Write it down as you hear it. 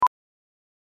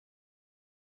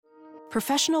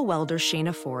Professional welder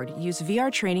Shayna Ford used VR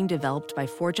training developed by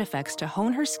ForgeFX to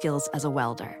hone her skills as a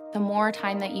welder. The more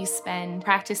time that you spend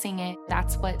practicing it,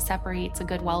 that's what separates a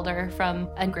good welder from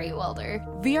a great welder.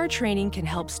 VR training can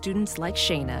help students like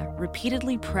Shayna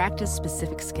repeatedly practice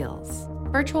specific skills.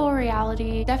 Virtual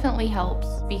reality definitely helps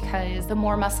because the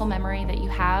more muscle memory that you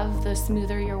have, the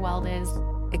smoother your weld is.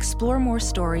 Explore more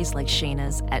stories like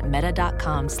Shayna's at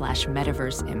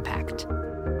meta.com/metaverseimpact.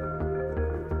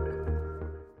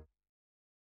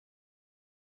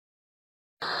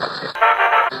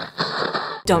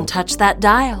 Don't touch that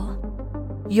dial.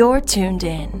 You're tuned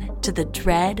in to the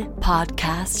Dread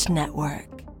Podcast Network.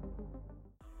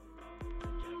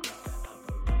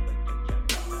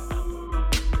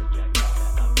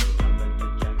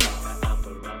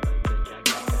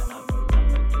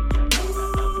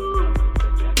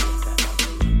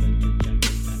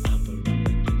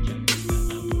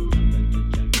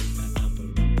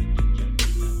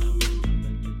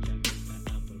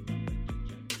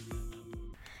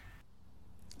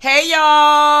 Hey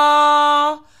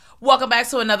y'all! Welcome back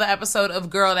to another episode of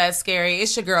Girl That's Scary.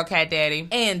 It's your girl, Cat Daddy.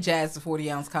 And Jazz, the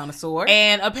 40-ounce connoisseur.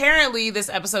 And apparently this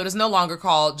episode is no longer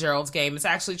called Gerald's Game. It's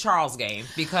actually Charles' Game.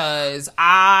 Because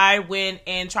I went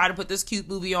and tried to put this cute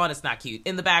movie on. It's not cute.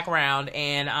 In the background.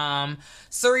 And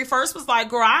Suri first was like,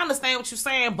 girl, I understand what you're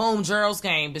saying. Boom, Gerald's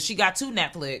Game. But she got two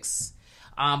Netflix.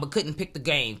 But couldn't pick the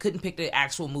game. Couldn't pick the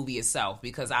actual movie itself.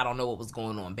 Because I don't know what was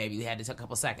going on, baby. We had to take a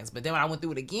couple seconds. But then when I went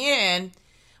through it again...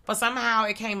 But somehow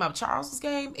it came up Charles's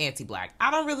Game, anti-black.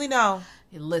 I don't really know.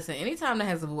 Listen, anytime that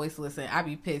has a voice, I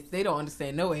be pissed. They don't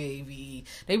understand no AV.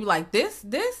 They be like, this?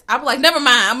 I be like, never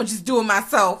mind. I'm going to just do it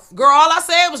myself. Girl, all I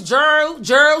said was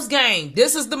Gerald's Game.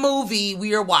 This is the movie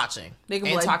we are watching. They can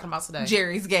and be like, talking about today.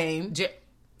 Jerry's Game.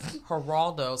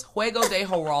 Geraldo's. Juego de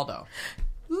Geraldo.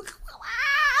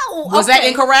 Wow. Was that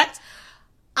incorrect?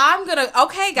 I'm going to...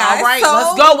 Okay, guys. All right, so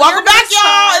let's go. Welcome back,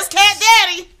 y'all. It's Cat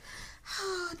Daddy.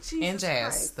 Jesus and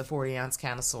Jazz, Christ. the 40-ounce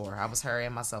connoisseur. I was her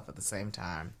and myself at the same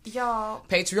time. Y'all.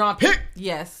 Patreon pick.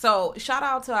 Yes. So shout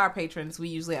out to our patrons. We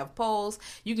usually have polls.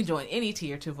 You can join any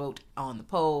tier to vote on the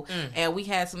poll. And we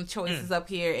had some choices up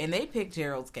here, and they picked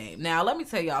Gerald's Game. Now, let me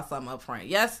tell y'all something up front.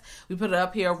 Yes, we put it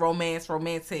up here.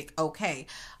 Romantic. Okay.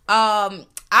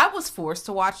 I was forced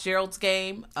to watch Gerald's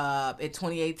Game in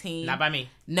 2018. Not by me.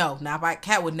 No, not by...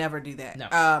 Kat would never do that.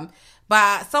 No.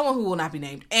 By someone who will not be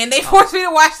named. And they forced me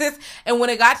to watch this. And when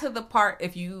it got to the part,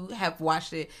 if you have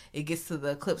watched it, it gets to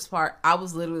the clips part, I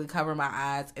was literally covering my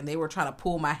eyes, and they were trying to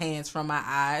pull my hands from my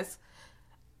eyes.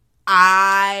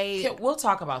 We'll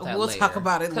talk about that later. We'll talk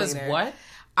about it later. Because what?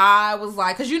 I was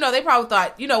like, because, they probably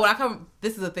thought, when I come,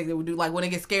 this is the thing they would do, like, when they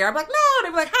get scared, I'm like, no,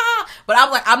 they'd be like, ha, but I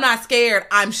was like, I'm not scared,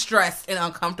 I'm stressed and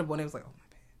uncomfortable, and it was like, oh, my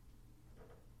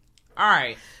bad. All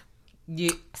right.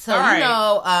 Yeah. So,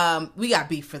 right. We got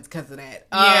beef because of that.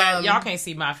 Yeah, y'all can't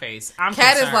see my face. I'm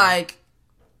Kat concerned. is like,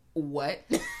 what?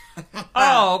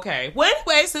 Oh, okay. Well,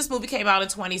 anyways, this movie came out in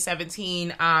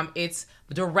 2017. It's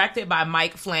directed by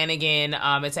Mike Flanagan.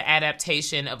 It's an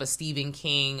adaptation of a Stephen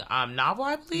King novel,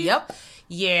 I believe. Yep.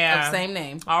 Yeah. Same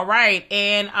name. All right.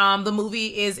 And the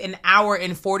movie is an hour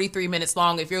and 43 minutes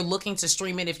long. If you're looking to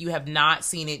stream it, if you have not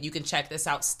seen it, you can check this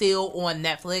out still on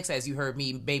Netflix, as you heard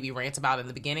me baby rant about in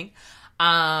the beginning.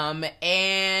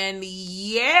 And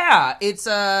yeah, it's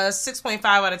a 6.5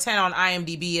 out of 10 on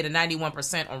IMDb and a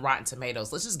 91% on Rotten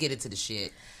Tomatoes. Let's just get into the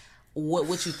shit.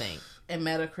 What you think? And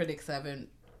Metacritic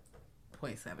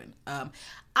 7.7.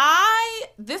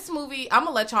 This movie, I'm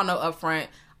gonna let y'all know up front,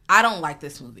 I don't like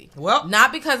this movie. Well,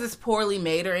 not because it's poorly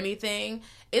made or anything.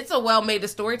 It's a well made. The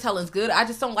storytelling's good. I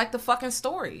just don't like the fucking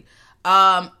story.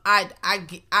 I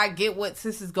get what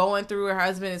sis is going through. Her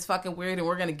husband is fucking weird, and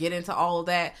we're gonna get into all of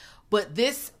that. But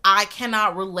this, I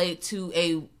cannot relate to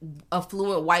a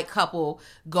affluent white couple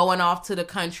going off to the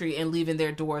country and leaving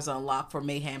their doors unlocked for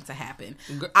mayhem to happen.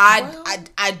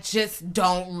 I just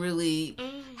don't really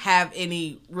have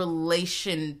any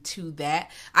relation to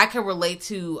that. I can relate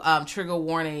to trigger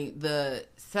warning, the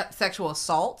sexual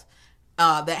assault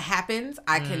that happens.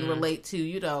 I can relate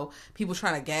to, people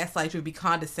trying to gaslight you, be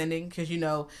condescending, because,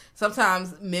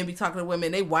 sometimes men be talking to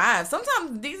women, they wives.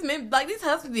 Sometimes these men, like these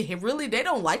husbands, they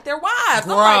don't like their wives.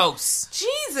 Gross. Like,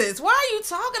 Jesus, why are you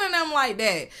talking to them like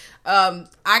that?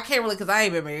 I can't really, because I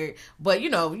ain't been married, but,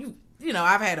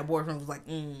 I've had a boyfriend who was like,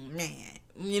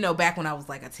 man, back when I was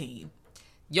like a teen.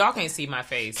 Y'all can't see my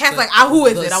face. Cat's like, who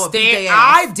is it? I would beat their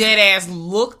ass. I dead ass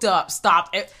looked up,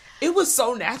 stopped. It was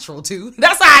so natural, too.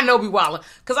 That's how I know be wildin'.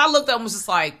 Because I looked up and was just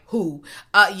like, who?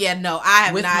 I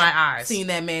have with not my eyes. Seen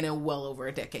that man in well over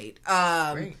a decade.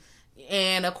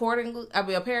 And apparently I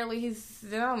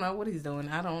don't know what he's doing.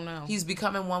 I don't know. He's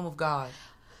becoming one with God.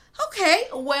 Okay,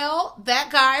 well,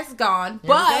 that guy's gone.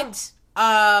 But,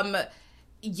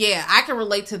 yeah, I can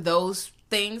relate to those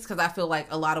things because I feel like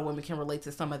a lot of women can relate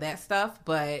to some of that stuff.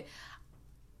 But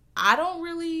I don't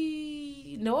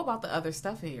really know about the other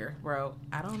stuff here, bro.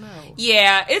 I don't know.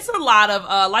 Yeah, it's a lot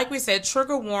of, like we said,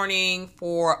 trigger warning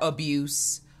for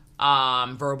abuse,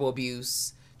 verbal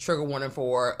abuse, trigger warning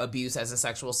for abuse as a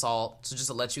sexual assault. So just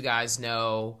to let you guys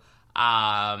know,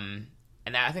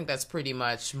 and I think that's pretty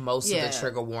much most of the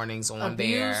trigger warnings on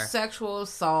abuse, there. Sexual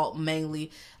assault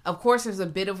mainly. Of course,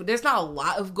 there's not a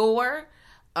lot of gore,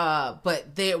 but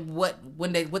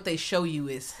what they show you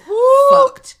is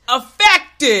fucked.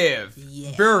 Effective.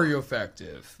 Yeah. Very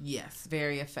effective. Yes,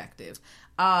 very effective.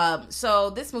 So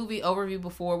this movie overview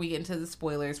before we get into the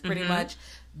spoilers, pretty much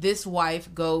this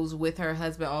wife goes with her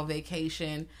husband on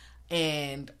vacation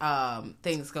and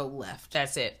things go left.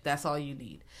 That's it. That's all you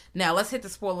need. Now let's hit the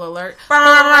spoiler alert.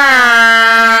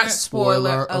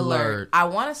 Spoiler alert. I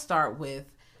want to start with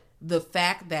the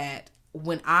fact that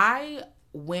when I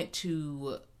went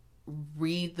to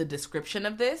read the description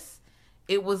of this,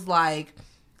 it was like,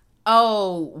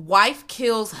 oh, wife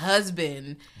kills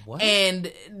husband. What?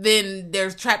 And then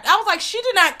there's trapped. I was like, she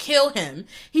did not kill him.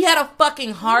 He had a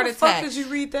fucking heart attack. Where the fuck did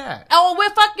you read that? Oh,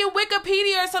 with fucking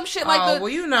Wikipedia or some shit like that. Oh,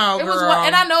 well, you know, girl.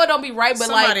 And I know it don't be right, but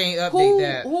somebody like, update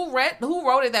that. who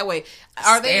wrote it that way?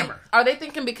 Are they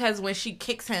thinking because when she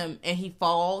kicks him and he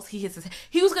falls, he hits his head?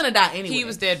 He was gonna die anyway. He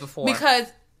was dead before. Because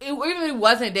even if he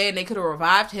wasn't dead and they could have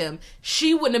revived him,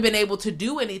 she wouldn't have been able to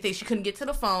do anything. She couldn't get to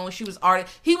the phone. He was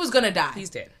gonna die.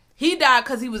 He's dead. He died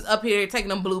because he was up here taking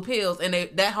them blue pills, and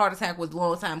that heart attack was a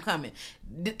long time coming.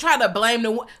 Try to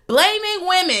blaming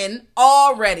women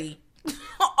already.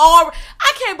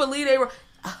 I can't believe they were.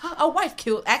 A wife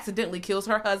accidentally kills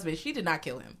her husband. She did not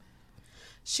kill him.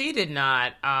 She did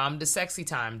not. The sexy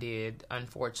time did,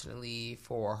 unfortunately,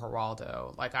 for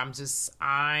Geraldo. Like,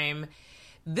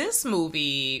 this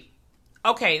movie.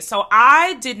 Okay, so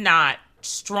I did not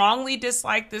strongly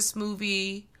dislike this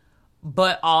movie.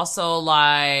 But also,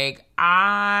 like,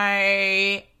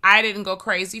 I didn't go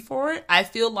crazy for it. I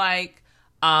feel like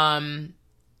you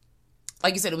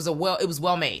said, it was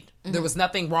well made. Mm-hmm. There was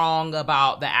nothing wrong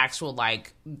about the actual,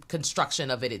 like, construction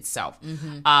of it itself.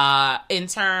 Mm-hmm. In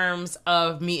terms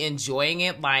of me enjoying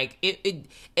it, like,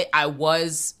 I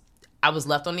was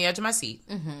left on the edge of my seat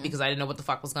because I didn't know what the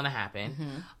fuck was going to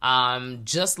happen. Mm-hmm.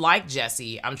 Just like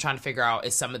Jesse, I'm trying to figure out,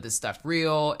 is some of this stuff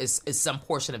real? Is some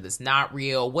portion of this not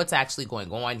real? What's actually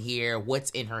going on here? What's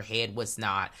in her head? What's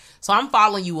not? So I'm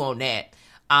following you on that.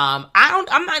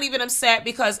 I'm not even upset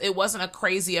because it wasn't a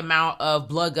crazy amount of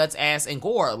blood, guts, ass, and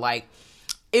gore. Like,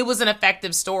 it was an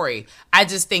effective story. I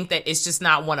just think that it's just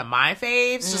not one of my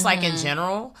faves, just like in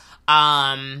general.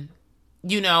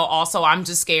 Also, I'm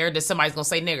just scared that somebody's going to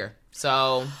say nigger.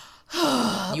 So,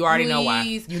 you already know why.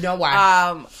 You know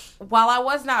why. While I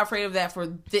was not afraid of that never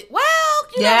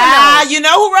know. You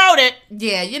know who wrote it.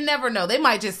 Yeah, you never know. They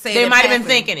might just say they might have been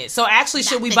thinking it. So, actually,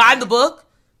 should we buy the book?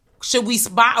 Should we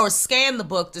buy or scan the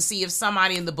book to see if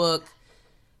somebody in the book,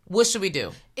 what should we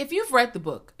do? If you've read the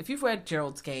book, if you've read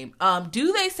Gerald's Game,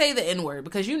 do they say the N-word?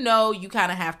 Because you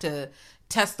kind of have to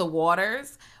test the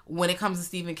waters when it comes to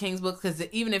Stephen King's books, because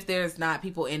even if there's not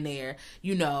people in there,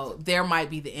 there might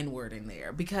be the N-word in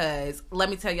there. Because let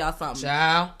me tell y'all something.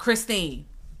 Child. Christine,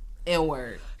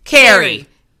 N-word. Carrie,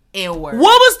 N-word.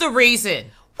 What was the reason?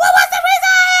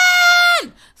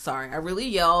 Sorry, I really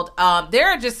yelled. There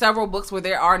are just several books where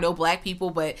there are no black people,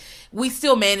 but we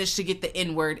still managed to get the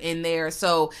N-word in there.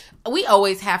 So we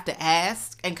always have to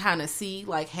ask and kind of see,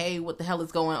 like, hey, what the hell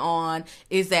is going on?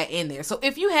 Is that in there? So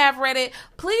if you have read it,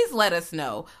 please let us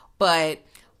know. But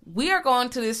we are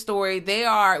going to this story.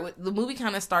 The movie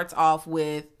kind of starts off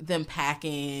with them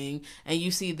packing, and you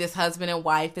see this husband and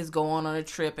wife is going on a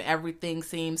trip, and everything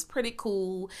seems pretty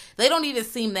cool. They don't even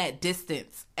seem that distant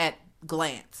at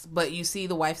glance, but you see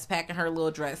the wife's packing her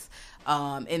little dress,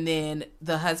 and then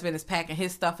the husband is packing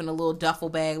his stuff in a little duffel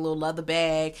bag, a little leather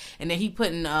bag, and then he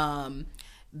putting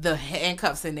the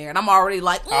handcuffs in there, and I'm already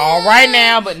like, all right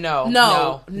now, but no.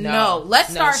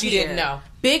 Let's start she here. Didn't know.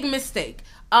 Big mistake.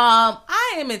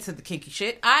 I am into the kinky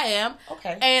shit. I am.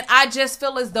 Okay. And I just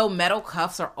feel as though metal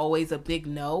cuffs are always a big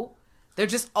no. They're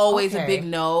just always a big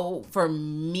no for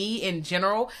me in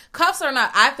general. Cuffs are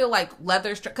not, I feel like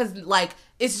leather, because like,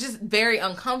 it's just very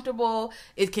uncomfortable.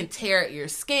 It can tear at your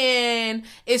skin.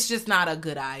 It's just not a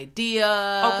good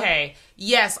idea. Okay.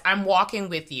 Yes, I'm walking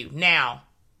with you. Now,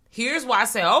 here's why I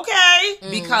say okay.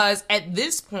 Because at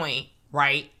this point,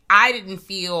 right, I didn't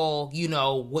feel,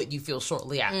 what you feel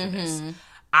shortly after this.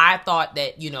 I thought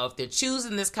that, if they're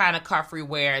choosing this kind of cuffery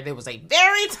where there was a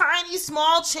very tiny,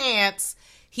 small chance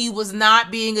He was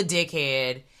not being a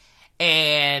dickhead,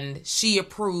 and she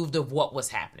approved of what was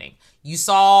happening. You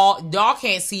saw, y'all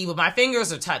can't see, but my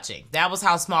fingers are touching. That was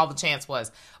how small the chance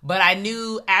was. But I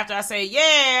knew after I say,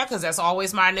 yeah, because that's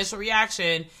always my initial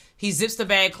reaction, he zips the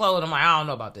bag closed. I'm like, I don't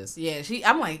know about this. Yeah,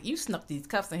 I'm like, you snuck these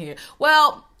cuffs in here.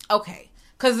 Well, okay.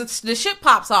 Because the shit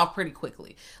pops off pretty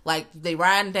quickly. Like, they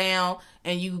riding down,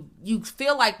 and you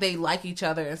feel like they like each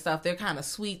other and stuff. They're kind of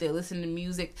sweet. They listen to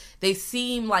music. They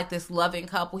seem like this loving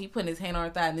couple. He putting his hand on her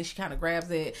thigh, and then she kind of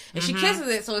grabs it. And she kisses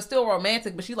it, so it's still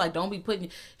romantic. But she's like, don't be putting...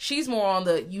 She's more on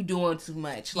the, you doing too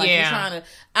much. Like, you're trying to...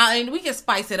 and we can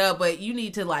spice it up, but you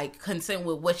need to, like, consent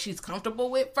with what she's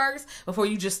comfortable with first before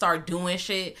you just start doing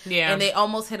shit. Yeah. And they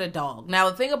almost hit a dog.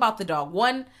 Now, the thing about the dog...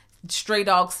 One... Stray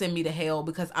dogs send me to hell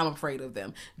because I'm afraid of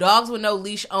them. Dogs with no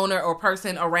leash owner or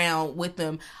person around with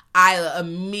them, I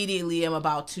immediately am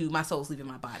about to, my soul's leaving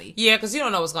my body. Yeah, because you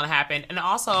don't know what's going to happen. And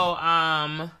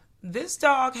also, this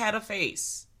dog had a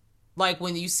face. Like,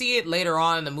 when you see it later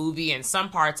on in the movie, and some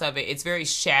parts of it, it's very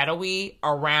shadowy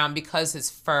around, because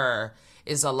his fur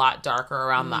is a lot darker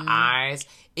around the eyes.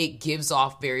 It gives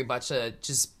off very much a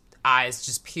just... eyes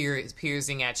just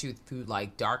piercing at you through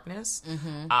like darkness,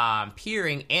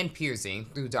 peering and piercing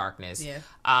through darkness. Yeah.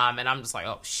 And I'm just like,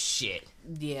 oh shit.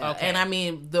 Yeah. Okay. And I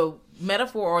mean, the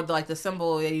metaphor or the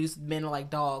symbol they use, men are like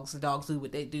dogs. The dogs do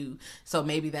what they do. So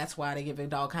maybe that's why they give a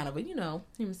dog kind of a,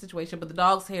 human situation. But the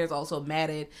dog's hair is also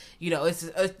matted. It's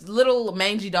a little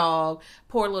mangy dog,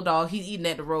 poor little dog. He's eating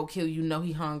at the roadkill.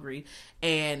 He hungry.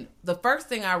 And the first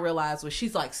thing I realized was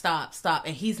she's like, stop.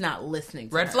 And he's not listening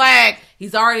to Red her. flag.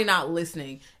 He's already not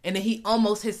listening. And then he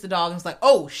almost hits the dog and it's like,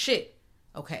 oh shit.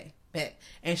 Okay. Bet.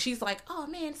 And she's like, oh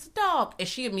man, it's a dog. And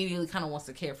she immediately kind of wants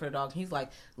to care for the dog. And he's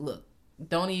like, look,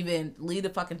 don't even leave the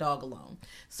fucking dog alone.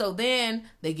 So then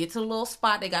they get to the little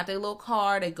spot. They got their little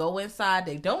car. They go inside.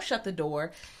 They don't shut the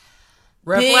door.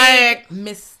 Red flag.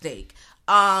 Mistake.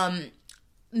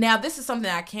 Now this is something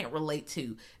I can't relate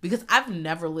to because I've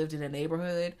never lived in a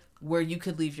neighborhood where you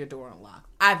could leave your door unlocked.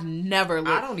 I've never lived.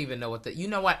 I don't even know you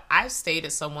know what? I've stayed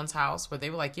at someone's house where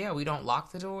they were like, yeah, we don't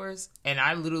lock the doors. And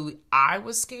I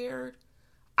was scared.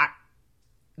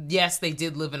 Yes, they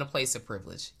did live in a place of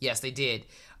privilege. Yes, they did.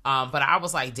 But I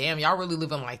was like, damn, y'all really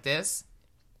living like this?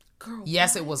 Girl,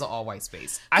 yes, it was an all-white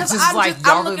space. I'm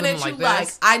looking at you like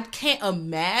this? I can't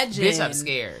imagine. Bitch, I'm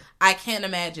scared. I can't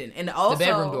imagine. And also... The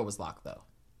bedroom door was locked, though.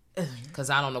 Because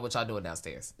I don't know what y'all doing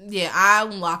downstairs. Yeah,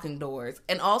 I'm locking doors.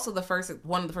 And also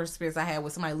one of the first experiences I had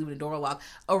was somebody leaving the door locked.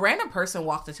 A random person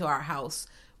walked into our house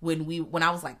when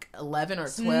I was like 11 or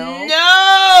 12.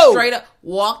 No! Straight up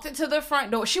walked into the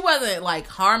front door. She wasn't like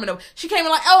harming them. She came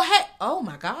in like, oh hey, oh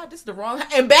my God, this is the wrong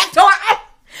house. And back door.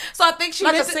 So I think she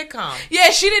like a sitcom. Yeah,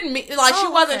 she didn't mean she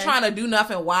wasn't trying to do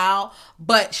nothing wild,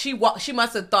 but she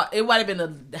must have thought it might have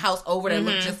been the house over that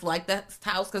looked just like that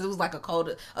house because it was like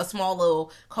a small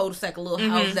little cul-de-sac, a little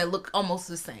house that looked almost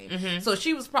the same. So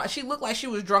she looked like she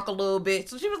was drunk a little bit.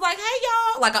 So she was like, "Hey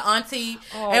y'all," like an auntie,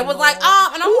 and was like,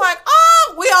 "Oh," and I'm like,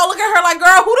 "Oh," we all look at her like,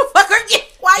 "Girl, who the fuck are you?"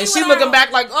 Why and she looking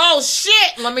back like, "Oh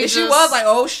shit!" She was like,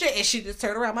 "Oh shit," and she just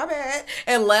turned around my bed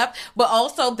and left. But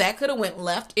also that could have went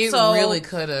left. It really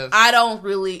could have. I don't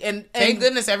really, and thank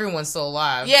goodness everyone's still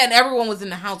alive. Yeah, and everyone was in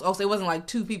the house. Also, it wasn't like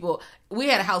two people. We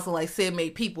had a house of like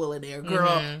 7-8 people in there.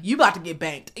 Girl, you about to get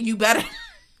banked. You better.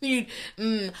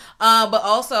 But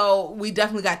also we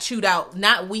definitely got chewed out.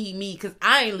 Not me, because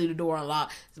I ain't leave the door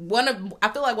unlocked. I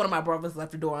feel like one of my brothers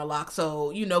left the door unlocked.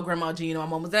 So Grandma Jean and my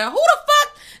mom was there. Who the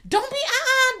fuck? Don't be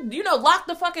lock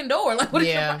the fucking door. Like what?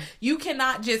 Yeah. You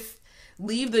cannot just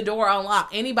leave the door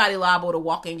unlocked. Anybody liable to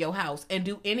walk in your house and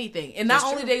do anything. And not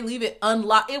only they leave it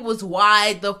unlocked, it was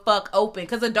wide the fuck open.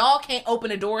 Because a dog can't open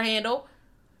a door handle.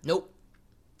 Nope.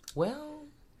 Well,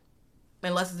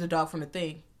 unless it's a dog from the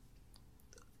thing.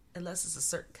 Unless it's a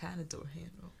certain kind of door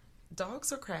handle.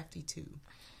 Dogs are crafty too.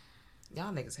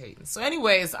 Y'all niggas hating. So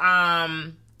anyways,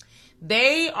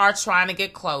 they are trying to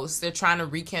get close. They're trying to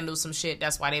rekindle some shit.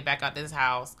 That's why they back out this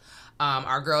house.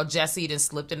 Our girl Jessie then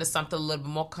slipped into something a little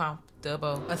bit more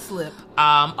comfortable. A slip.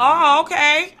 Oh,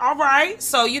 okay. All right.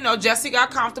 So, Jessie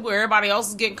got comfortable. Everybody else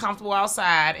is getting comfortable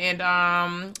outside.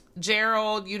 And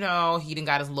Gerald, he done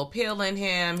got his little pill in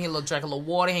him. He drank a little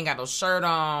water. He ain't got no shirt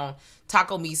on.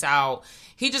 Taco meat's out.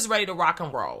 He just ready to rock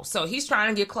and roll. So he's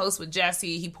trying to get close with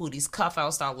Jessie. He pulled his cuff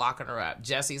out, start locking her up.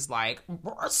 Jessie's like,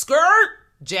 skirt.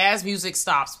 Jazz music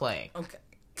stops playing. Okay.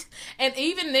 And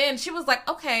even then, she was like,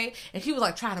 okay. And she was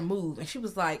like trying to move. And she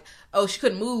was like, oh, she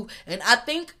couldn't move. And I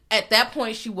think at that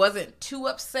point, she wasn't too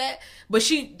upset. But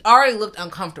she already looked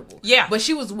uncomfortable. Yeah. But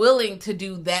she was willing to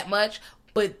do that much.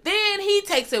 But then he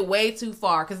takes it way too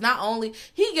far, because not only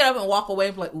he get up and walk away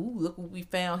and be like, "Ooh, look what we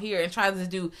found here," and tries to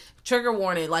do trigger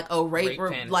warning like a rape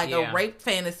a rape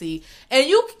fantasy, and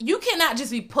you cannot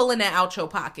just be pulling that out your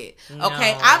pocket. No.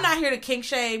 Okay, I'm not here to kink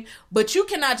shame, but you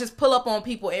cannot just pull up on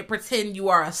people and pretend you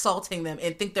are assaulting them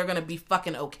and think they're gonna be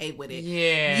fucking okay with it.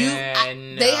 Yeah,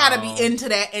 they had to be into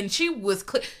that, and she was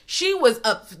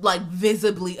up, like,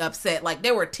 visibly upset, like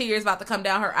there were tears about to come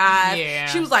down her eyes. Yeah.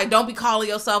 She was like, "Don't be calling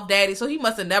yourself daddy." So he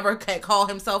must have never call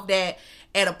himself dad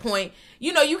at a point.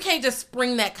 You know, you can't just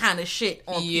spring that kind of shit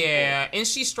on people. Yeah, and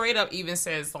she straight up even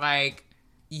says, like,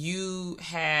 you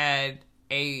had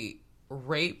a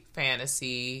rape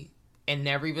fantasy and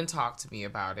never even talked to me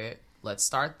about it. Let's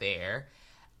start there.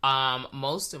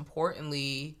 Most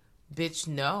importantly, bitch,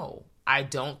 no, I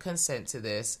don't consent to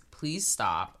this. Please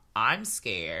stop. I'm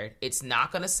scared. It's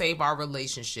not going to save our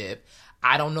relationship.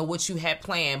 I don't know what you had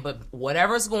planned, but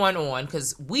whatever's going on,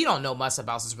 because we don't know much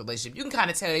about this relationship. You can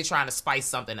kind of tell they're trying to spice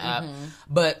something up,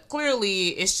 but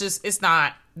clearly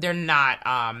they're not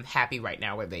happy right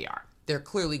now where they are. They're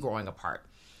clearly growing apart.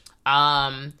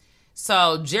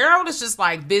 So Gerald is just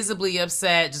like visibly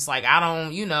upset, just like, I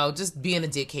don't, just being a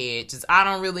dickhead. Just, I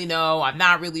don't really know. I'm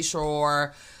not really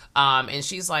sure. And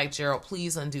she's like, Gerald,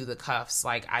 please undo the cuffs.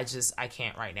 Like, I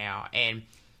can't right now. And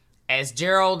as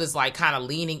Gerald is like kind of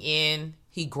leaning in,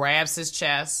 he grabs his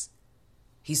chest.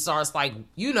 He starts like, and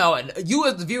you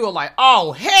as the viewer like,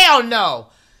 oh, hell no.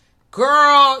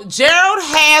 Girl, Gerald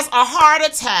has a heart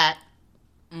attack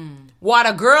while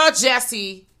the girl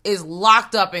Jessie is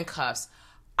locked up in cuffs.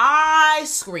 I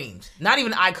screamed. Not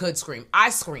even I could scream.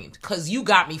 I screamed because you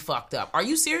got me fucked up. Are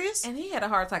you serious? And he had a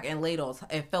heart attack and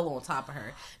fell on top of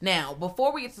her. Now,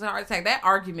 before we get to the heart attack, that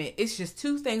argument, it's just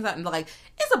two things.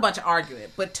 It's a bunch of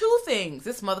argument, but two things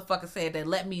this motherfucker said that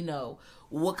let me know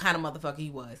what kind of motherfucker he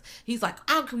was. He's like,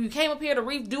 you came up here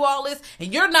to do all this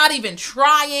and you're not even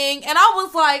trying. And I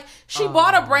was like, she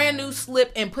bought a brand new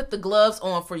slip and put the gloves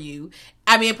on for you.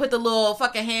 Put the little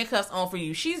fucking handcuffs on for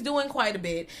you. She's doing quite a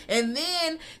bit. And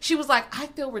then she was like, I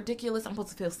feel ridiculous. I'm supposed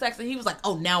to feel sexy. He was like,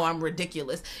 oh, now I'm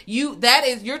ridiculous.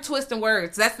 You're twisting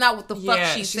words. That's not what the fuck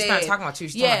she said. She's not talking about you.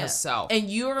 She's talking about herself. And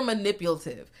you're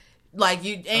manipulative. Like,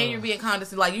 you're being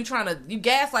condescending. Like, you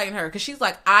gaslighting her. Because she's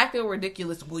like, I feel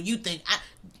ridiculous. Well, you think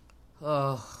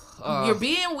you're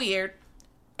being weird.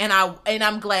 And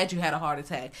I'm glad you had a heart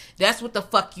attack. That's what the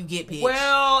fuck you get, bitch.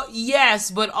 Well,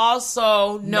 yes, but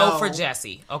also no for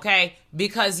Jessie, okay?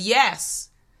 Because yes,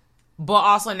 but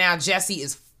also now Jessie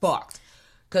is fucked.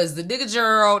 Because the nigga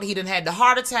Gerald, he done had the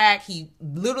heart attack. He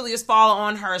literally is falling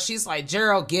on her. She's like,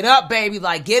 Gerald, get up, baby.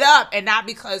 Like, get up. And not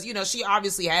because, she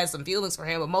obviously has some feelings for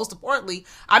him. But most importantly,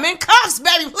 I'm in cuffs,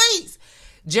 baby, please.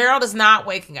 Gerald is not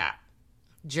waking up.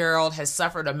 Gerald has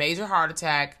suffered a major heart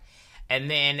attack.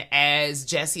 And then as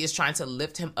Jessie is trying to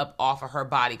lift him up off of her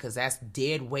body, because that's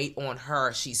dead weight on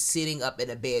her, she's sitting up in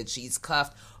a bed. She's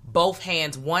cuffed, both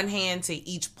hands, one hand to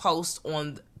each post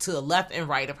to the left and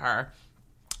right of her.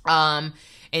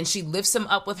 And she lifts him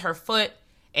up with her foot,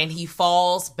 and he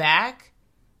falls back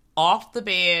off the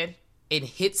bed and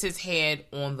hits his head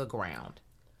on the ground.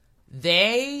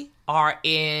 They are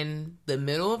in the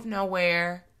middle of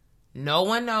nowhere. No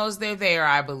one knows they're there,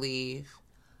 I believe.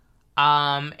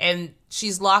 And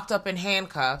she's locked up in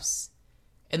handcuffs,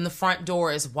 and the front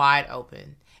door is wide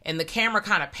open. And the camera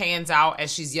kind of pans out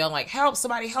as she's yelling, like, help,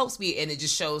 somebody helps me. And it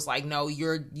just shows, like, no,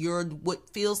 you're what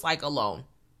feels like alone.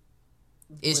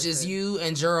 It's just you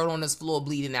and Gerald on this floor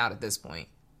bleeding out at this point.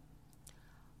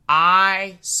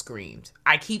 I screamed.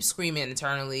 I keep screaming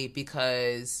internally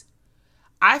because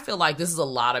I feel like this is a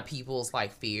lot of people's,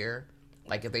 like, fear.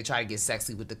 Like, if they try to get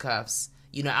sexy with the cuffs.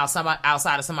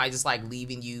 Outside of somebody just, like,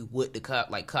 leaving you with the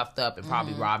cuffed up and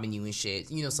probably robbing you and shit.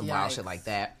 Some wild shit like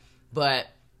that. But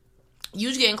you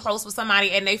just getting close with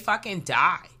somebody and they fucking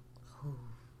die.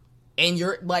 And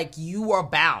you're, like, you are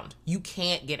bound. You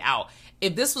can't get out.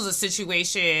 If this was a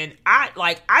situation,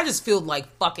 I just feel, like,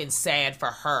 fucking sad for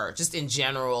her. Just in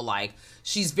general, like,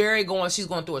 she's going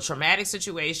through a traumatic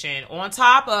situation. On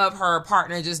top of her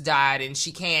partner just died and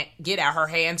she can't get out. Her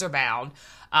hands are bound.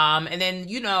 And then,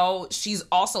 she's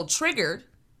also triggered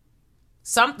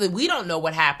something. We don't know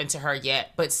what happened to her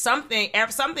yet, but something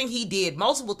he did,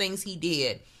 multiple things he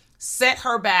did, set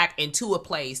her back into a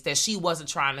place that she wasn't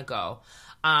trying to go.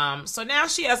 So now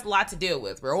she has a lot to deal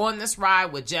with. We're on this ride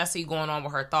with Jessie going on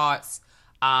with her thoughts.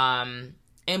 And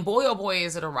boy, oh boy,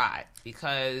 is it a ride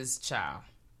because, child.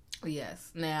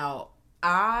 Yes. Now,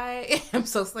 I am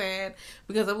so sad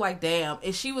because I'm like, damn.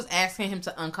 And she was asking him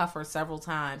to uncuff her several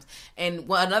times. And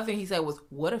another thing he said was,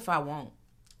 what if I won't?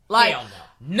 Like, hell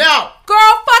no. No!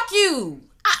 Girl, fuck you.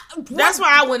 That's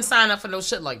why I wouldn't sign up for no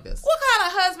shit like this. What kind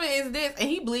of husband is this? And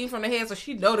he bleeding from the head, so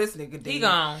she know this nigga dead. He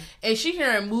gone. And she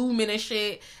hearing movement and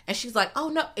shit, and she's like, "Oh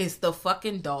no, it's the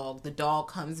fucking dog." The dog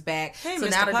comes back, hey, so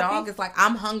Mr. now the Puppy. dog is like,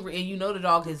 "I'm hungry," and you know the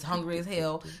dog is hungry as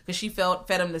hell because she fed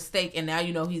him the steak, and now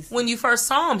you know he's. When you first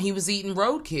saw him, he was eating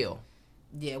roadkill.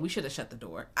 Yeah, we should have shut the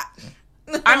door.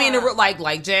 I mean,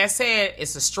 like Jazz said,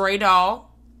 it's a stray dog.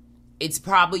 It's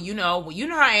probably, you know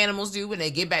how animals do when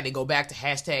they get back, they go back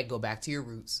to #go back to your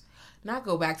roots. Not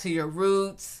go back to your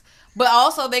roots, but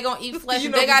also they gonna eat flesh.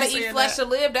 If they gotta eat flesh to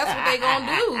live, that's what they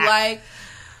gonna do. Like,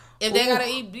 if they gotta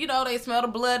eat, they smell the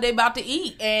blood, they about to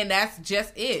eat, and that's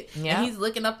just it. Yeah. And he's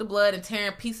licking up the blood and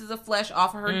tearing pieces of flesh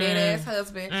off of her dead ass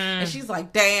husband, and she's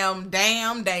like, "Damn."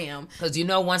 Because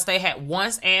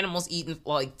once animals eating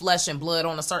like flesh and blood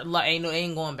on a certain level,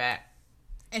 ain't going back.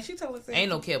 And she told us, ain't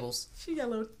no kibbles. She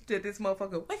yelled at this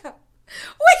motherfucker, "Wake up."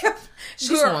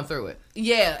 She's going through it.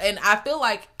 Yeah, and I feel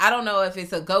like, I don't know if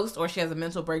it's a ghost or she has a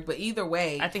mental break, but either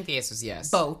way, I think the answer is yes.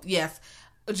 Both, yes.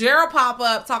 Gerald pop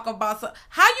up, talk about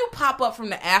how you pop up from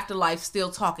the afterlife still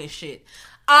talking shit.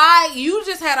 You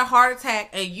just had a heart attack,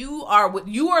 and you are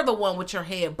the one with your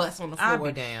head bust on the floor. I'll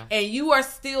be damned. And you are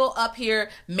still up here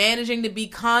managing to be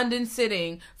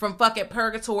condescending from fucking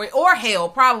purgatory or hell,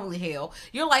 probably hell.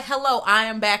 You're like, "Hello, I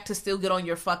am back to still get on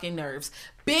your fucking nerves,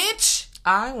 bitch."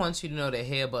 I want you to know that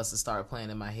head busters started playing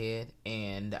in my head,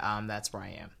 and that's where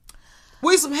I am.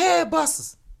 We some head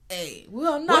busters. Hey,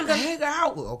 we'll knock a hater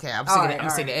out. Okay, I'm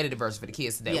singing the edited version for the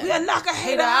kids today. Yeah. We'll knock a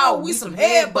hater out. We some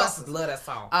head busters. Love that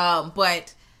song.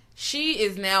 But she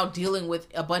is now dealing with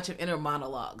a bunch of inner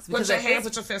monologues. Put your hands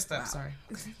with your fist up. Sorry.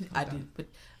 I do.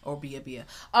 Or be.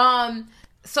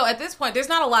 So at this point, there's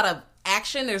not a lot of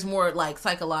action. There's more like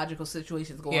psychological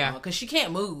situations going on because she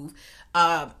can't move.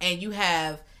 And you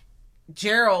have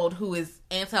Gerald, who is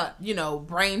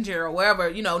brain Gerald,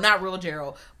 wherever, not real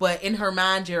Gerald, but in her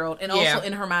mind Gerald, and also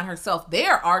in her mind herself.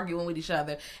 They're arguing with each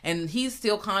other, and he's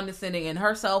still condescending, and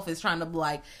herself is trying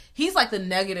to he's like the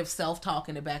negative self-talk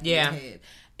in the back of your head.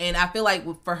 And I feel like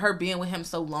for her being with him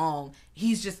so long,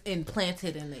 he's just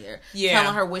implanted in there,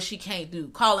 telling her what she can't do,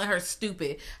 calling her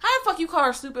stupid. How the fuck you call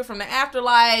her stupid from the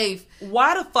afterlife?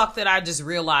 Why the fuck did I just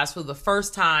realize for the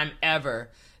first time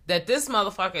ever that this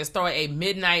motherfucker is throwing a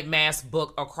midnight mass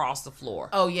book across the floor?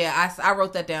 Oh, yeah. I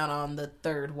wrote that down on the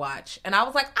third watch. And I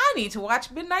was like, I need to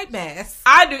watch Midnight Mass.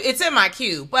 I do. It's in my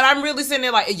queue. But I'm really sitting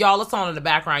there like, y'all, it's on in the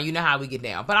background. You know how we get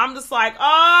down. But I'm just like,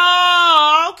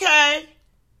 oh, okay.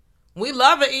 We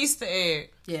love an Easter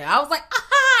egg. Yeah, I was like,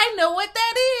 I know what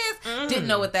that is. Didn't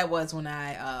know what that was when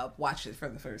I watched it for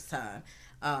the first time.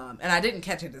 And I didn't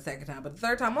catch it the second time, but the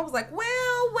third time I was like,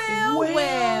 well.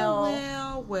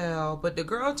 But the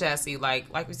girl Jessie,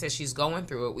 like we said, she's going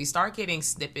through it. We start getting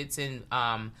snippets and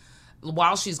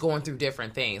while she's going through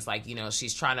different things,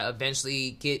 she's trying to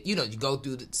eventually get, you go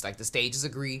through the stages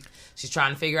of grief. She's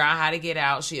trying to figure out how to get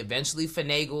out. She eventually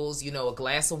finagles, a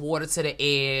glass of water to the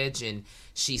edge, and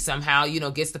she somehow,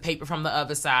 gets the paper from the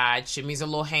other side, shimmies her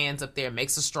little hands up there,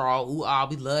 makes a straw. Ooh,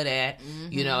 we love that.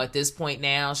 Mm-hmm. At this point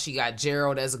now, she got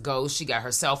Gerald as a ghost. She got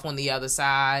herself on the other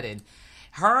side, and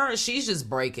she's just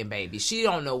breaking, baby. She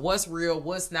don't know what's real,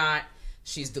 what's not.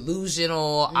 She's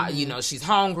delusional. She's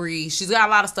hungry. She's got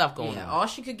a lot of stuff going on. All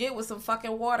she could get was some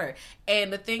fucking water.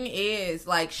 And the thing is,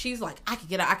 she's like, I could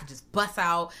get out. I could just bust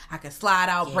out. I could slide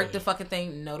out, break the fucking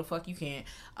thing. No, the fuck you can't.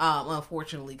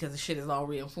 Unfortunately, because the shit is all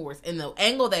reinforced. And the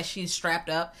angle that she's strapped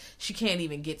up, she can't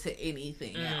even get to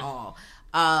anything at all.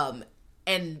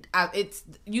 And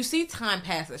you see time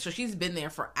passes. So she's been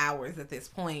there for hours at this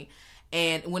point.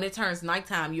 And when it turns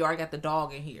nighttime, you already got the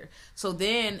dog in here. So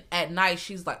then at night,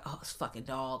 she's like, oh, it's fucking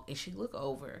dog. And she look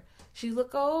over. She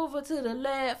look over to the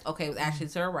left. Okay, it was actually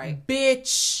to her right.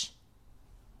 Bitch,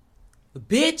 the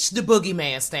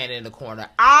boogeyman standing in the corner.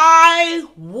 I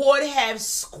would have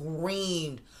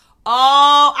screamed.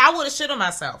 Oh, I would have shit on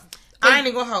myself. I ain't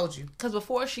even gonna hold you. Because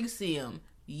before she see him,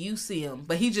 you see him,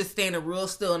 but he just standing real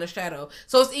still in the shadow.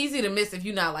 So it's easy to miss if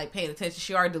you're not paying attention.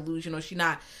 She already delusional. She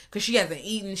not, because she hasn't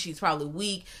eaten. She's probably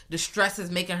weak. The stress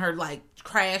is making her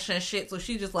crash and shit. So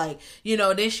she just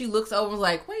then she looks over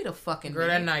like, wait a fucking girl,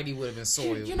 minute. that 90 would have been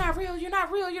soiled. You're not real.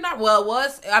 Well,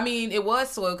 it was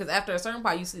soiled because after a certain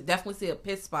point, you definitely see a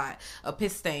piss spot, a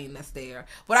piss stain that's there.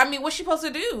 But what's she supposed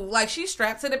to do? She's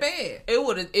strapped to the bed.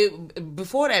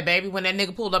 Before that, baby, when that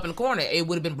nigga pulled up in the corner, it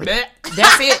would have been bleh.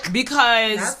 That's it.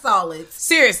 Because that's solid.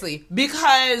 Seriously,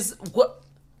 because who are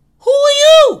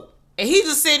you? And he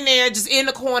just sitting there, just in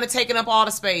the corner, taking up all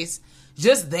the space.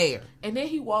 Just there. And then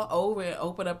he walked over and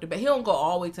opened up the bag. He don't go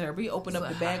all the way to her, but he opened up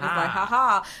the bag and was like,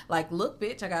 haha. Like, look,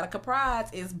 bitch, I got a surprise.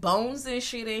 It's bones and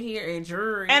shit in here and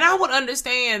jewelry. And I would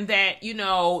understand that, you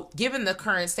know, given the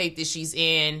current state that she's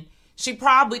in, she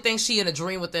probably thinks she in a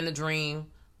dream within a dream.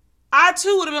 I,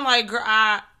 too, would have been like,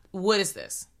 girl, what is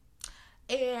this?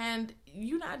 And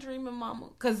you not dreaming, mama.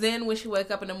 Because then when she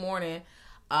wake up in the morning,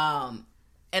 and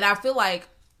I feel like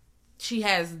she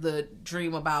has the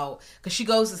dream about, because she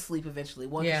goes to sleep eventually.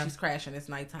 She's crashing, it's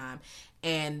nighttime.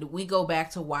 And we go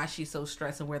back to why she's so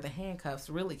stressed and where the handcuffs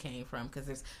really came from, because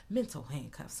there's mental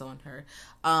handcuffs on her.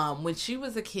 When she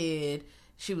was a kid,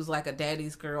 she was like a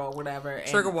daddy's girl or whatever.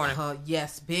 Trigger warning.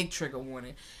 Yes, big trigger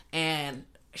warning. And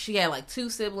she had like 2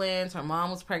 siblings. Her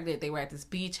mom was pregnant. They were at this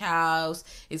beach house.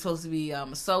 It's supposed to be a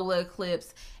solar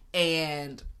eclipse.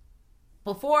 And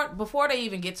before they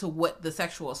even get to what the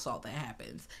sexual assault that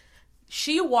happens,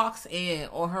 she walks in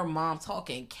on her mom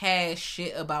talking cash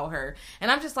shit about her. And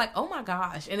I'm just like, oh my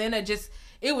gosh. And then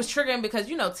it was triggering because,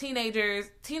 you know,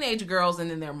 teenage girls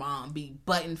and then their mom be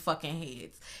butting fucking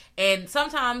heads. And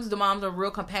sometimes the moms are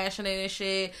real compassionate and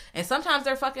shit. And sometimes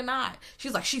they're fucking not.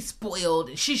 She's like, she's spoiled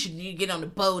and she should get on the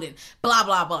boat and blah,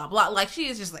 blah, blah, blah. Like, she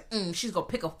is just like, she's gonna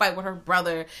pick a fight with her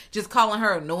brother, just calling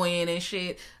her annoying and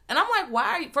shit. And I'm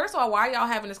like, first of all, why are y'all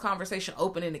having this conversation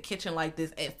open in the kitchen like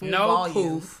this at full volume?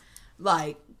 Poof.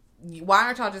 Like, why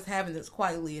aren't y'all just having this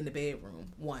quietly in the bedroom?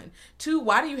 1. 2,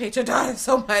 why do you hate your daughter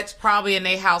so much? Probably in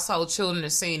their household, children are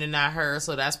seen and not her,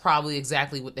 so that's probably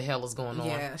exactly what the hell is going on.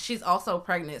 Yeah, she's also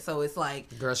pregnant, so it's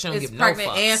like, girl, she don't give no fucks.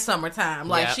 Pregnant and summertime.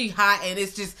 Like, she hot, and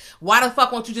it's just, why the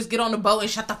fuck won't you just get on the boat and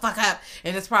shut the fuck up?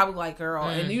 And it's probably like, girl,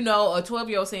 and you know, a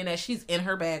 12-year-old saying that, she's in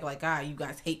her bag like, God, you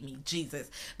guys hate me, Jesus.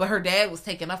 But her dad was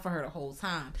taking up for her the whole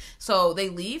time. So they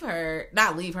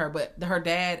not leave her, but her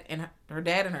dad and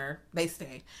her, they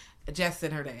stay. Jess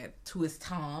and her dad, who is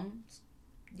Tom.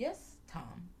 Yes,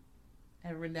 Tom.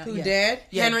 Dad?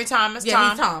 Yeah. Henry Thomas? Yeah, Tom?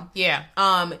 he's Tom.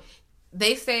 Yeah.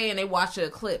 They stay and they watch the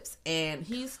eclipse, and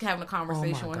he's having a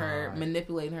conversation with her,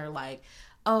 manipulating her like,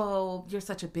 oh, you're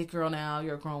such a big girl now,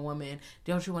 you're a grown woman.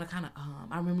 Don't you want to kind of,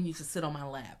 I remember you used to sit on my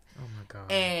lap. Oh my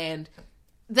God. And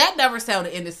that never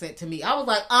sounded innocent to me. I was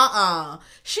like,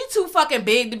 she too fucking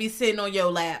big to be sitting on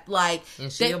your lap. Like, and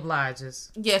she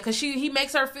obliges. Yeah, because he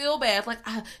makes her feel bad. Like,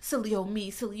 silly old me,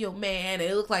 silly old man.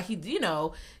 And it looked like he, you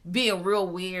know, being real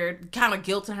weird, kind of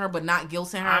guilting her, but not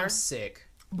guilting her. I'm sick.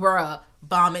 Bruh,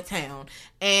 vomit town.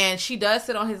 And she does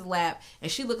sit on his lap, and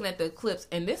she looking at the eclipse,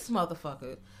 and this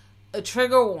motherfucker, a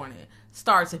trigger warning,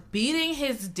 starts beating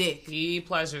his dick. He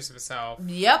pleasures himself.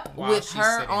 Yep, with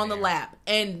her on the lap,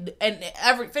 and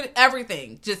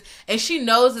everything. Just, and she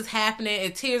knows it's happening,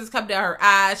 and tears is coming down her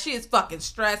eyes. She is fucking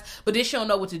stressed, but then she don't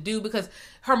know what to do because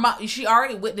her mom. She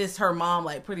already witnessed her mom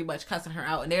like pretty much cussing her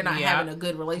out, and they're not having a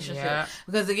good relationship. Yep.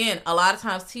 Because again, a lot of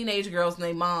times teenage girls and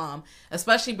their mom,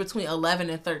 especially between 11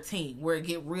 and 13, where it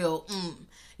get real,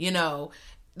 you know.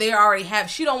 They already have.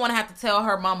 She don't want to have to tell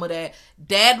her mama that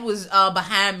dad was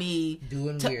behind me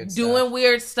doing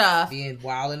weird stuff, being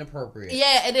wild and inappropriate.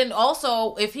 Yeah, and then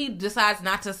also if he decides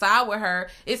not to side with her,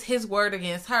 it's his word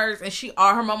against hers, and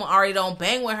her mama already don't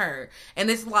bang with her, and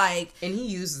it's like, and he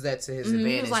uses that to his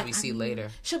advantage. Like, we see later.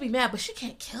 She'll be mad, but she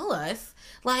can't kill us.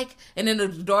 Like, and then the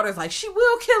daughter's like, she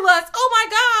will kill us. Oh my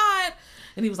God.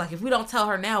 And he was like, if we don't tell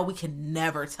her now, we can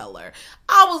never tell her.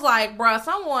 I was like, bruh,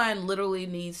 someone literally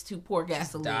needs to pour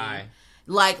gasoline. Just die.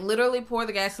 Like, literally pour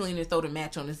the gasoline and throw the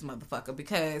match on this motherfucker,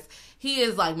 because he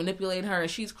is, like, manipulating her,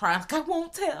 and she's crying, like, I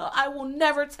won't tell. I will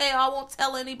never tell. I won't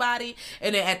tell anybody.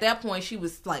 And then at that point, she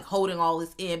was, like, holding all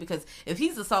this in, because if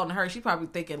he's assaulting her, she probably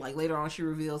thinking, like, later on she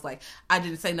reveals, like, I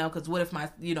didn't say no, because what if I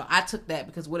took that,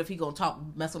 because what if he gonna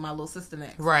mess with my little sister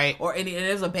next? Right. Or, and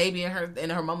there's a baby in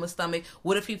her mama's stomach.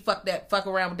 What if he fuck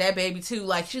around with that baby, too?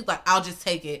 Like, she's like, I'll just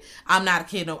take it. I'm not a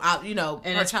kid. No,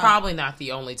 And it's probably not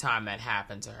the only time that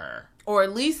happened to her. Or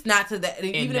at least not to that,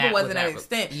 even if it wasn't that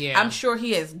extent. Yeah. I'm sure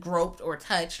he has groped or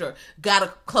touched or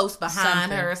got close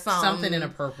behind her or something. Something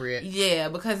inappropriate. Yeah,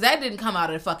 because that didn't come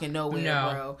out of fucking nowhere,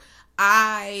 bro.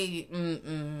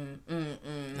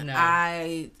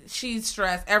 She's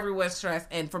stressed, everyone's stressed,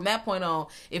 and from that point on,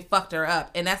 it fucked her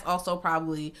up. And that's also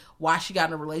probably why she got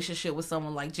in a relationship with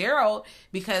someone like Gerald,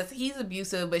 because he's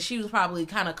abusive, but she was probably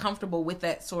kind of comfortable with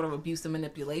that sort of abusive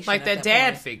manipulation. Like that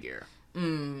dad figure.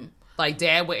 Like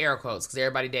dad with air quotes, because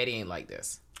everybody daddy ain't like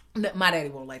this. No, my daddy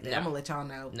won't like that. No. I'm gonna let y'all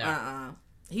know. No.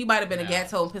 He might have been a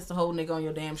gatto and pissed a whole nigga on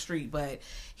your damn street, but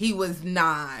he was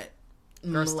not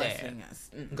molesting us.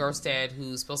 Gerstad,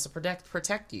 who's supposed to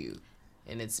protect you,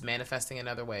 and it's manifesting in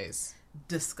other ways.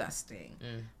 Disgusting.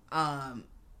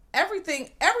 everything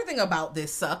about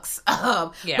this sucks.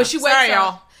 Yeah. But she wakes Sorry,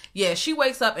 up. y'all. Yeah, she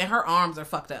wakes up and her arms are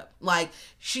fucked up. Like,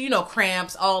 she,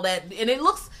 cramps, all that. And it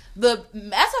looks, the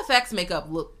SFX makeup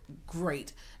look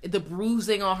great. The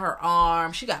bruising on her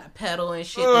arm. She got a pedal and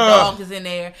shit. The dog is in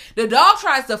there. The dog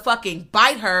tries to fucking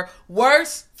bite her.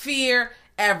 Worst fear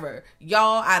ever.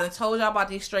 Y'all, I done told y'all about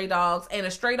these stray dogs. And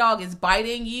a stray dog is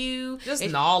biting you. Just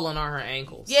gnawing on her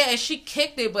ankles. Yeah, and she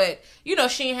kicked it, but,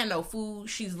 she ain't had no food.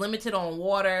 She's limited on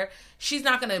water. She's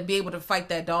not going to be able to fight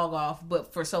that dog off,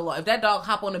 but for so long. If that dog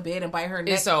hop on the bed and bite her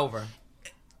neck... It's over.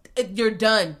 You're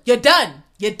done. You're done.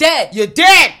 You're dead. You're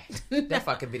dead! That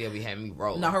fucking video be having me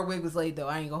rolling. No, her wig was laid, though.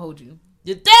 I ain't going to hold you.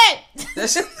 You're dead!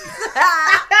 It's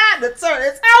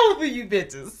over for you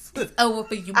bitches. It's over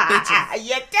for you bitches.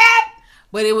 You're dead!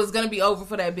 But it was going to be over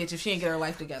for that bitch if she didn't get her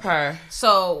life together.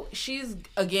 So she's,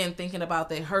 again, thinking about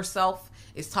that. Herself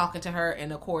is talking to her,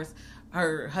 and, of course,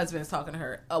 her husband is talking to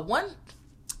her.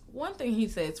 One thing he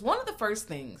says, one of the first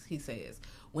things he says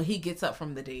when he gets up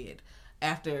from the dead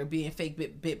after being fake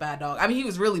bit by a dog. I mean, he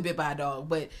was really bit by a dog,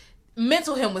 but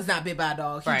mental him was not bit by a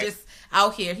dog. He just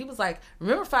out here. He was like,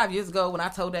 remember 5 years ago when I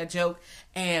told that joke?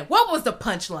 And what was the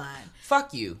punchline?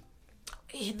 Fuck you.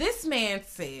 This man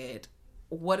said,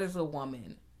 what is a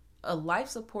woman? A life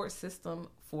support system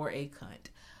for a cunt.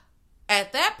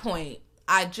 At that point,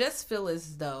 I just feel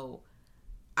as though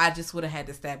I just would have had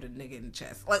to stab the nigga in the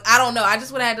chest. Like, I don't know. I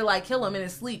just would have had to, like, kill him in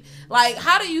his sleep. Like,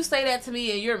 how do you say that to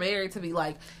me and you're married to me?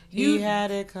 Like, He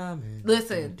had it coming.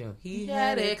 Listen. He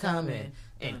had it coming.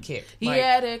 And kick. He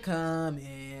had it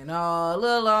coming all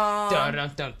along. Dun,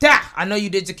 dun, dun, da. I know you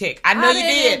did your kick. I know you did.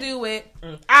 I didn't do it.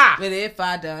 But if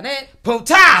I done it, boom,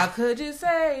 how could you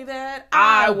say that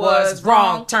I was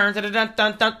wrong? Turn to the dun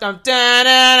dun dun dun dun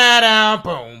dun dun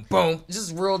boom boom.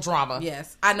 Just real drama.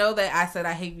 Yes, I know that I said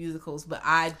I hate musicals, but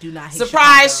I do not hate.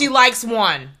 Surprise! Chicago. She likes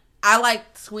one. I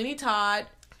like Sweeney Todd,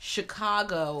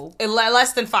 Chicago.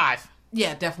 Less than 5.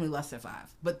 Yeah, definitely less than 5.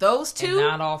 But those two, and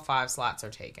not all 5 slots are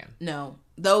taken. No,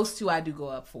 those two I do go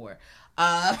up for.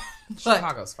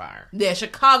 Chicago's fire. Yeah,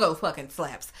 Chicago fucking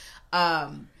slaps.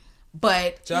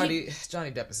 But Johnny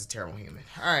Depp is a terrible human.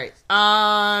 All right.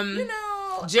 You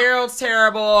know, Gerald's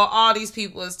terrible. All these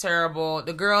people is terrible.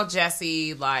 The girl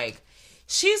Jessie, like,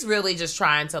 she's really just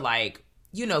trying to, like,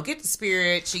 you know, get the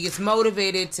spirit. She gets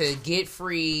motivated to get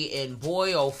free, and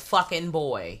boy, oh fucking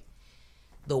boy,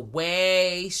 the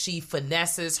way she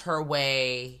finesses her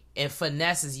way, and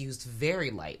finesse is used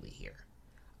very lightly here.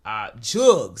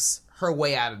 Jugs her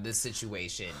way out of this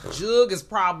situation. Jug is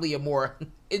probably a more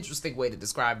interesting way to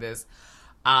describe this.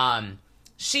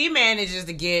 She manages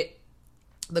to get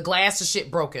the glass of shit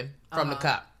broken from the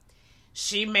cup.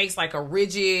 She makes like a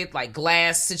rigid, like,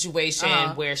 glass situation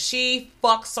where she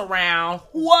fucks around.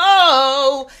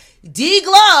 Whoa!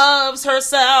 Degloves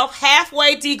herself.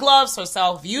 Halfway degloves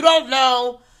herself. If you don't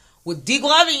know what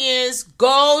degloving is,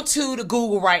 go to the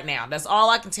Google right now. That's all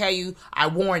I can tell you. I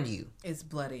warn you. It's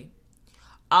bloody.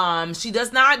 She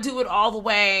does not do it all the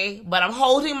way, but I'm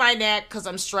holding my neck because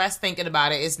I'm stressed thinking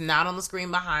about it. It's not on the screen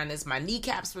behind us. My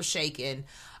kneecaps were shaking.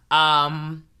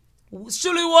 Shuli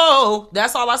whoa.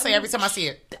 That's all I say every time I see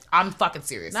it. I'm fucking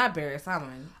serious. Not Barry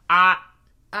Simon.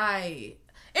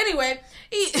 Anyway,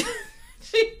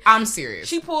 I'm serious.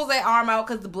 She pulls that arm out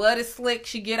because the blood is slick.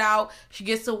 She get out. She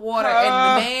gets the water, and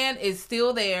the man is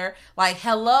still there. Like,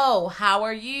 hello, how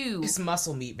are you? It's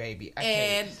muscle meat, baby. I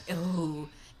can't.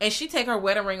 And she take her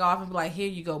wedding ring off and be like, here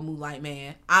you go, Moonlight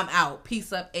Man. I'm out.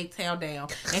 Peace up, 8-town down.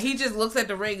 And he just looks at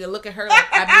the ring and look at her like,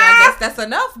 I guess that's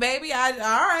enough, baby. All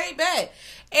right, bet.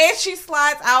 And she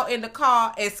slides out in the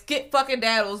car and skip fucking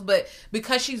daddles. But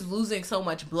because she's losing so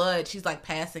much blood, she's like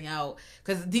passing out.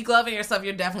 Because degloving yourself,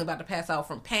 you're definitely about to pass out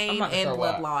from pain and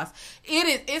blood loss.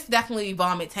 It's definitely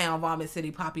Vomit Town, Vomit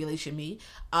City population me.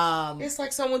 It's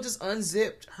like someone just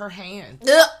unzipped her hand.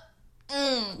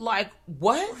 Like,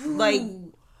 what? Like,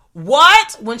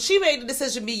 what? When she made the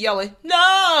decision, be yelling,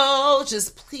 no,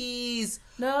 just please.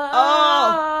 No.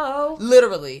 Oh,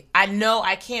 literally. I know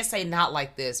I can't say not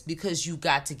like this because you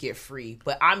got to get free,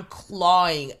 but I'm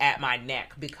clawing at my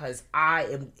neck because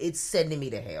it's sending me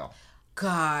to hell.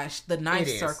 Gosh, the knife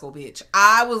circle, bitch.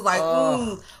 I was like,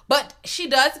 ooh. But she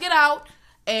does get out,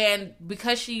 and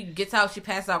because she gets out, she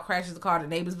passes out, crashes the car. The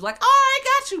neighbors be like, oh, I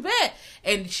got you, bet.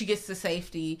 And she gets to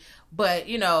safety. But,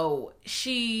 you know,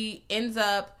 she ends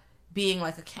up being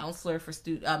like a counselor for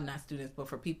not students, but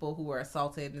for people who were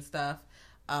assaulted and stuff.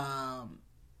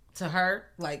 To her,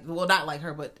 like, well, not like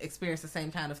her, but experienced the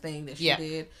same kind of thing that she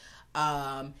did.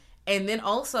 And then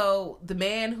also the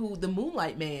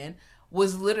Moonlight Man,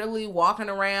 was literally walking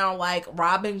around like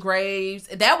robbing graves.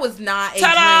 That was not a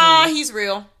Ta-da! dream. He's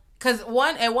real. Because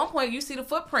at one point you see the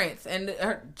footprints, and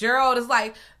Gerald is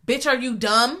like, "Bitch, are you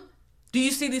dumb? Do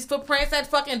you see these footprints? That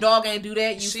fucking dog ain't do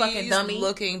that. You fucking dummy." She's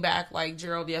looking back like,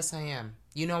 Gerald, yes, I am.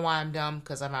 You know why I'm dumb?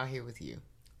 Because I'm out here with you,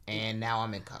 and now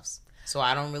I'm in cuffs. So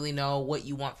I don't really know what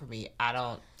you want from me.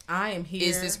 I am here.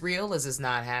 Is this real? Is this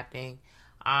not happening?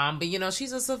 But you know,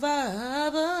 she's a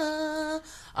survivor.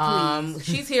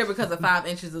 She's here because of 5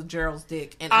 inches of Gerald's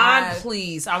dick, and I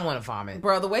want to vomit,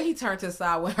 bro. The way he turned to the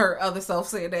side when her other self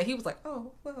said that, he was like,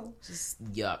 "Oh, well, just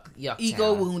yuck,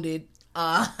 ego wounded."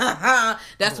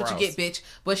 That's what you get, bitch.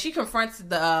 But she confronts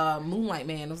the Moonlight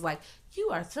Man. It was like, "You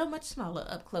are so much smaller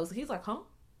up close." And he's like, "Huh?"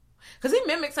 Because he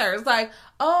mimics her. It's like,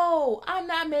 "Oh, I'm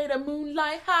not made of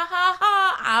moonlight. Ha, ha,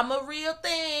 ha. I'm a real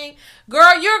thing."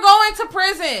 Girl, you're going to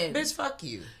prison. Bitch, fuck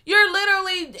you. You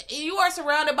are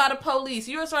surrounded by the police.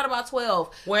 You are surrounded by 12.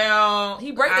 Well,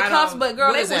 he break the cuffs, but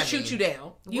girl, they will shoot mean? You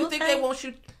down. You think they won't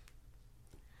shoot?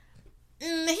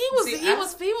 He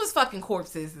was fucking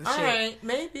corpses and shit. All right,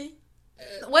 maybe.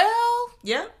 Well,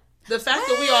 yeah. The fact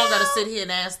that we all got to sit here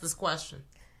and ask this question.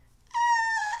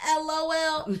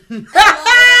 LOL.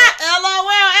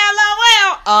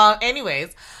 LOL.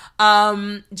 Anyways,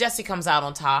 Jessie comes out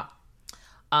on top.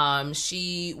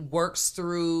 She works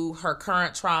through her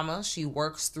current trauma. She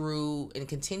works through and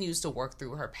continues to work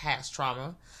through her past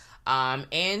trauma.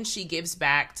 And she gives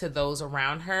back to those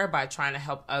around her by trying to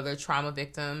help other trauma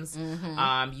victims.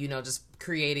 Mm-hmm. Just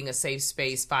creating a safe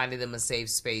space, finding them a safe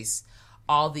space.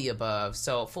 All the above.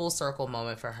 So full circle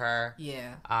moment for her.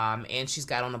 Yeah. And she's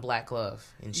got on a black glove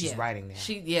and she's writing now.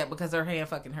 Because her hand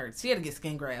fucking hurts. She had to get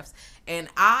skin grafts. And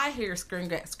I hear skin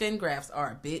grafts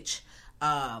are a bitch.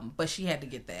 But she had to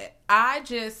get that.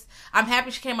 I'm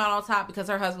happy she came out on top because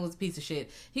her husband was a piece of shit.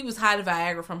 He was hiding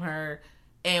Viagra from her.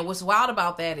 And what's wild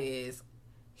about that is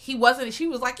she was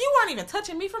like, "You weren't even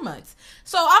touching me for months."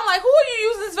 So I'm like, who are you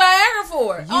using this Viagra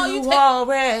for? You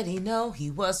already know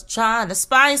he was trying to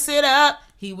spice it up.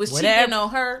 He was cheating on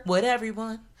her. With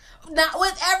everyone. Not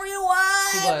with everyone.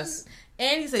 He was.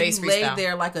 And he said, "You laid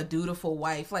there like a dutiful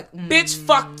wife." Like, bitch,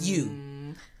 fuck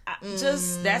you.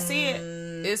 That's it.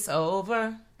 It's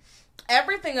over.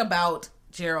 Everything about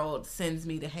Gerald sends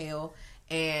me to hell.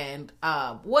 And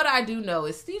what I do know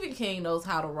is Stephen King knows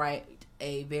how to write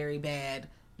a very bad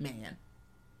man.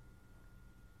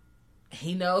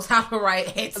 He knows how to write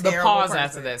a terrible The pause person.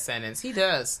 after that sentence. He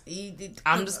does.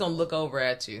 I'm just going to look over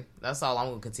at you. That's all I'm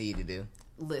going to continue to do.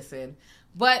 Listen.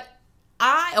 But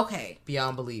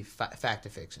Beyond belief, fact or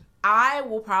fiction. I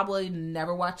will probably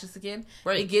never watch this again.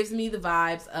 Right. It gives me the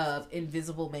vibes of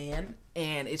Invisible Man.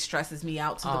 And it stresses me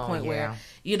out to the point where,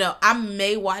 I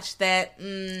may watch that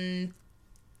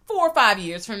 4 or 5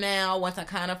 years from now, once I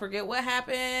kind of forget what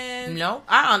happened. No,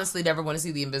 I honestly never want to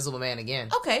see The Invisible Man again.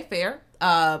 Okay, fair.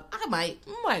 I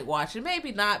might watch it.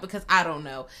 Maybe not, because I don't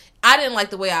know. I didn't like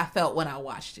the way I felt when I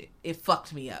watched it. It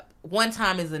fucked me up. One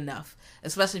time is enough,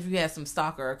 especially if you have some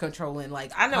stalker or controlling,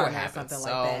 like, I know what happened,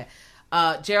 something like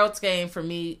that. Gerald's Game, for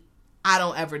me, I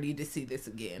don't ever need to see this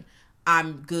again.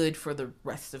 I'm good for the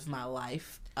rest of my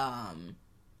life.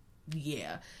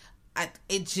 Yeah.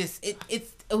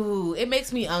 It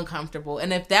makes me uncomfortable.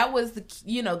 And if that was the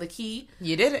key,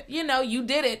 you did it. You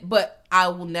did it, but I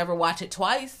will never watch it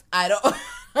twice. I don't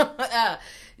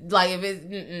like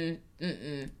if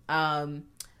it's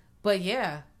but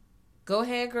yeah. Go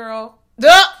ahead, girl.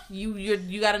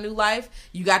 You got a new life.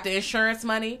 You got the insurance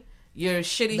money. Your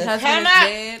shitty husband is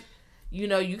dead.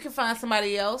 You can find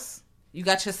somebody else. You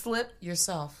got your slip.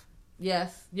 Yourself.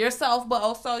 Yes, yourself, but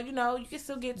also, you can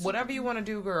still get whatever you want to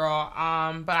do, girl.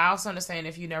 But I also understand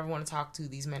if you never want to talk to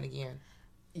these men again.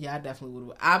 Yeah, I definitely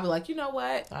would. I'd be like, you know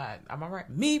what? I'm all right.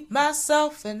 Me,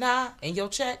 myself, and I, and your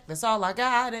check. That's all I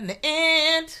got in the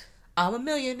end. I'm a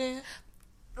millionaire.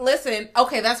 Listen,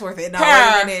 okay, that's worth it. No,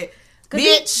 wait a minute.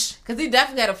 Bitch. Because he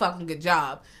definitely had a fucking good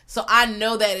job. So I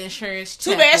know that insurance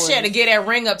check. Too bad she had to get that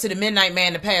ring up to the Midnight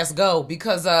Man to pass go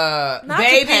because,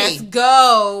 baby, to pass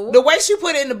go. The way she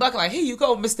put it in the bucket, like, here you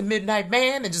go, Mr. Midnight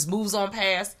Man, and just moves on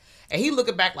past. And he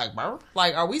looking back like, bro,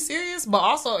 like, are we serious? But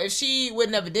also, if she would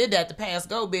never did that to pass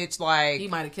go, bitch, like, he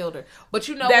might have killed her. But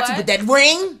you know what? With that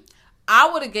ring,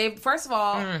 I would have gave. First of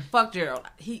all, fuck Gerald.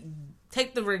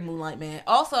 Take the ring, Moonlight Man.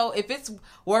 Also, if it's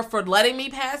worth for letting me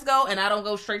pass go and I don't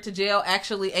go straight to jail,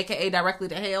 actually, aka directly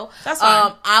to hell, that's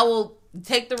fine. I will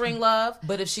take the ring, love.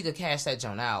 But if she could cash that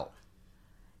joint out,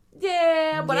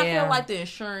 Yeah, but I Yeah. feel like the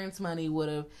insurance money would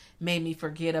have made me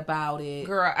forget about it.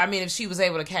 Girl, I mean, if she was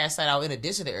able to cash that out in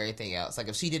addition to everything else, like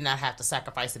if she did not have to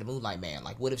sacrifice to the Moonlight Man,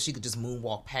 like what if she could just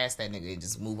moonwalk past that nigga and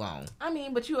just move on? I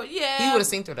mean, but He would have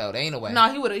seen her though. There ain't no way. No,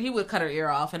 he would cut her ear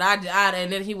off, and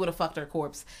and then he would have fucked her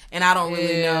corpse. And I don't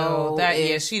really know that.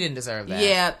 Yeah, she didn't deserve that.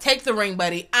 Yeah, take the ring,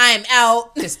 buddy. I'm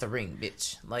out. Kiss the ring,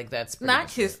 bitch. Like that's pretty Not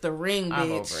much kiss it. the ring,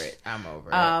 bitch. I'm over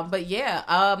it. But yeah,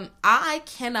 I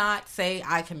cannot say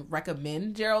I can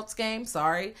recommend Gerald's Game.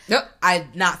 Sorry. Yep. I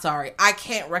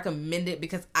can't recommend it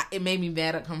because it made me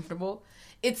mad uncomfortable.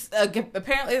 It's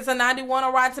apparently it's a 91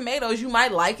 on Rotten Tomatoes. You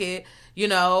might like it. You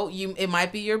know, it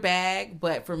might be your bag,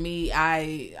 but for me,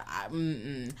 I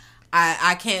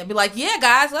can't be like, yeah,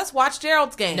 guys, let's watch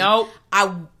Gerald's Game. Nope.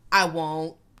 I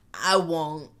won't.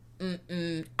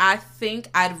 I think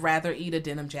I'd rather eat a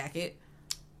denim jacket.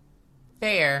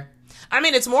 Fair. I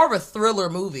mean, it's more of a thriller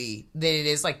movie than it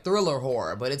is like thriller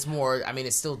horror, but it's more, I mean,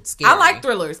 it's still scary. I like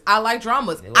thrillers. I like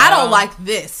dramas. Well, I don't like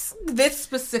this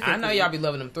specifically. I know y'all be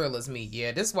loving them thrillers, me.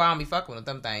 Yeah, this is why I don't be fucking with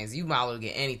them things. You might as well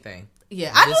get anything.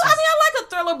 Yeah, I like a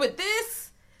thriller, but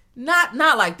this, not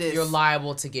like this. You're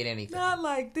liable to get anything. Not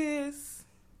like this.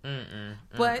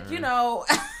 But, you know,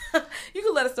 you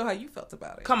can let us know how you felt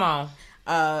about it. Come on.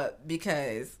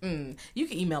 Because you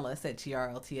can email us at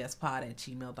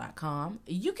grltspod@gmail.com.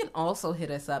 You can also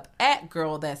hit us up at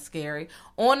Girl That's Scary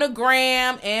on the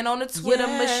gram and on the Twitter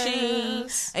machine.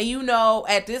 And you know,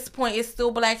 at this point, it's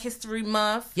still Black History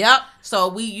Month. Yep. So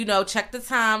we, you know, check the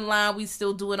timeline. We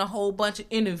still doing a whole bunch of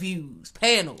interviews,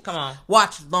 panels. Come on.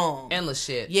 Watch along. Endless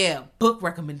shit. Yeah. Book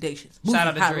recommendations. Movie Shout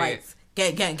out to highlights.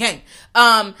 Gang.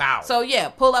 Bow. So yeah,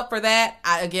 pull up for that.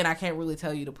 I can't really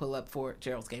tell you to pull up for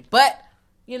Gerald's Game, but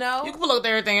you know, You can pull up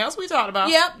everything else we talked about.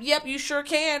 Yep, you sure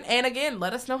can. And again,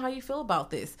 let us know how you feel about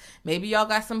this. Maybe y'all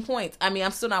got some points. I mean,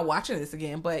 I'm still not watching this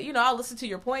again, but you know, I'll listen to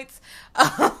your points.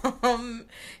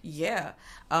 Yeah.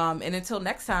 And until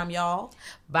next time, y'all.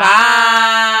 Bye.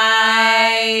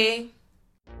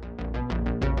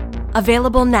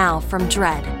 Available now from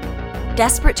Dread.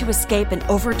 Desperate to escape an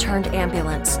overturned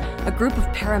ambulance, a group of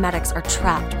paramedics are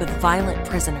trapped with violent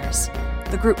prisoners.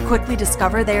 The group quickly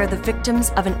discover they are the victims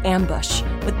of an ambush,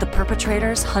 with the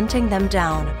perpetrators hunting them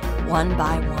down one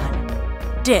by one.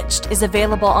 Ditched is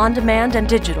available on demand and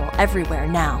digital everywhere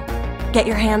now. Get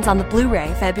your hands on the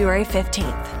Blu-ray February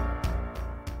 15th.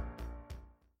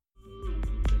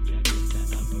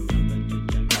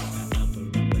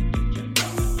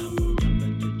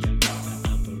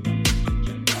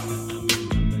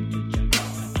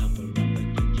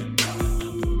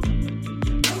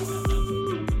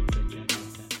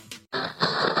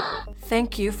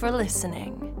 Thank you for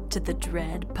listening to the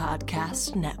Dread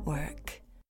Podcast Network.